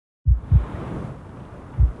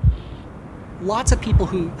Lots of people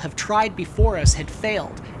who have tried before us had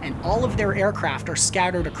failed, and all of their aircraft are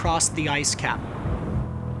scattered across the ice cap.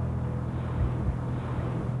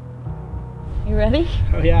 You ready?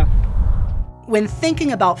 Oh yeah. When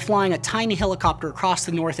thinking about flying a tiny helicopter across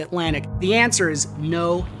the North Atlantic, the answer is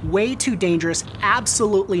no, way too dangerous,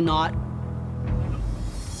 absolutely not.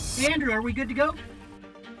 Hey Andrew, are we good to go?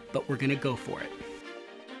 But we're gonna go for it.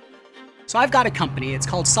 So I've got a company, it's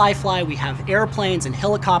called SciFly. We have airplanes and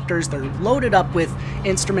helicopters. They're loaded up with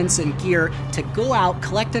instruments and gear to go out,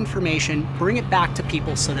 collect information, bring it back to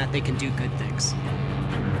people so that they can do good things.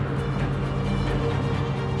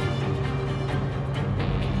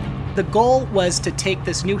 The goal was to take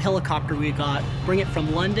this new helicopter we got, bring it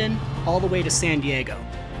from London all the way to San Diego.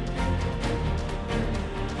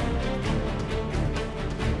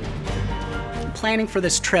 Planning for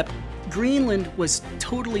this trip, Greenland was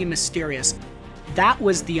totally mysterious. That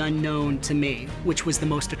was the unknown to me, which was the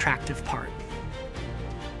most attractive part.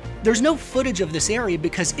 There's no footage of this area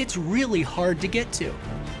because it's really hard to get to.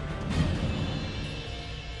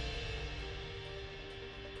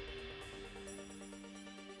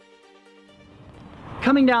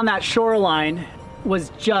 Coming down that shoreline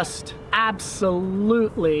was just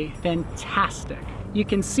absolutely fantastic. You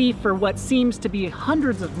can see for what seems to be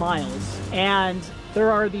hundreds of miles, and there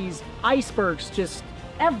are these icebergs just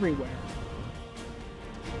everywhere.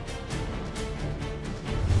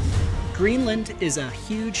 Greenland is a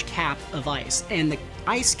huge cap of ice, and the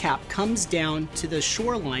ice cap comes down to the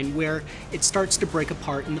shoreline where it starts to break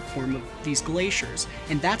apart in the form of these glaciers.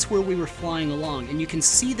 And that's where we were flying along, and you can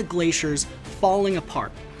see the glaciers falling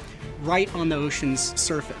apart right on the ocean's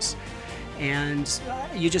surface. And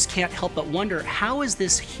you just can't help but wonder, how is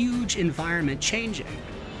this huge environment changing?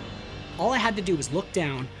 All I had to do was look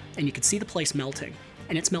down, and you could see the place melting,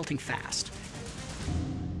 and it's melting fast.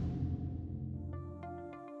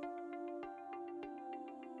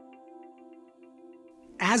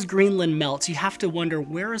 As Greenland melts, you have to wonder,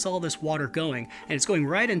 where is all this water going? And it's going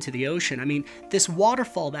right into the ocean. I mean, this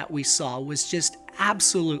waterfall that we saw was just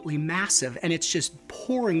absolutely massive, and it's just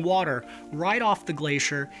pouring water right off the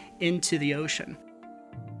glacier into the ocean.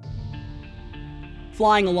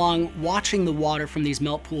 Flying along, watching the water from these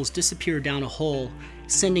melt pools disappear down a hole,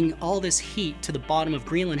 sending all this heat to the bottom of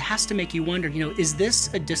Greenland, has to make you wonder, is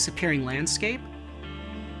this a disappearing landscape?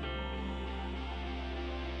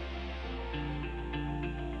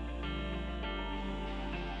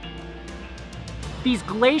 These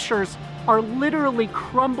glaciers are literally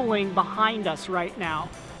crumbling behind us right now.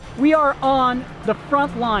 We are on the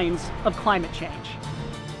front lines of climate change.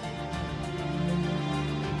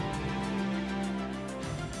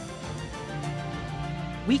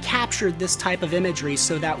 We captured this type of imagery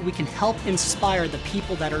so that we can help inspire the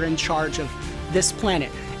people that are in charge of this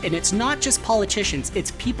planet. And it's not just politicians,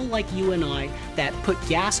 it's people like you and I that put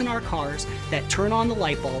gas in our cars, that turn on the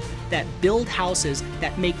light bulb, that build houses,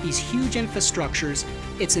 that make these huge infrastructures.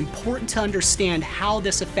 It's important to understand how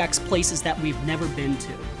this affects places that we've never been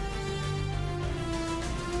to.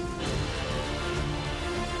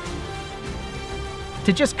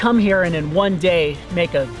 To just come here and in one day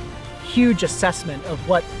make a huge assessment of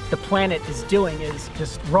what the planet is doing is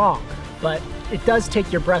just wrong. But it does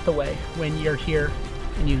take your breath away when you're here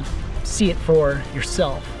and you see it for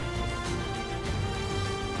yourself.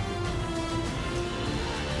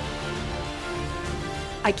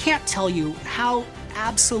 I can't tell you how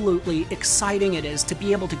absolutely exciting it is to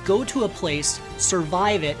be able to go to a place,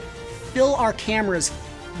 survive it, fill our cameras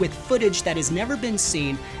with footage that has never been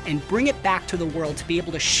seen, and bring it back to the world to be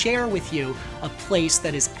able to share with you a place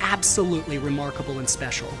that is absolutely remarkable and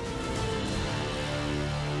special.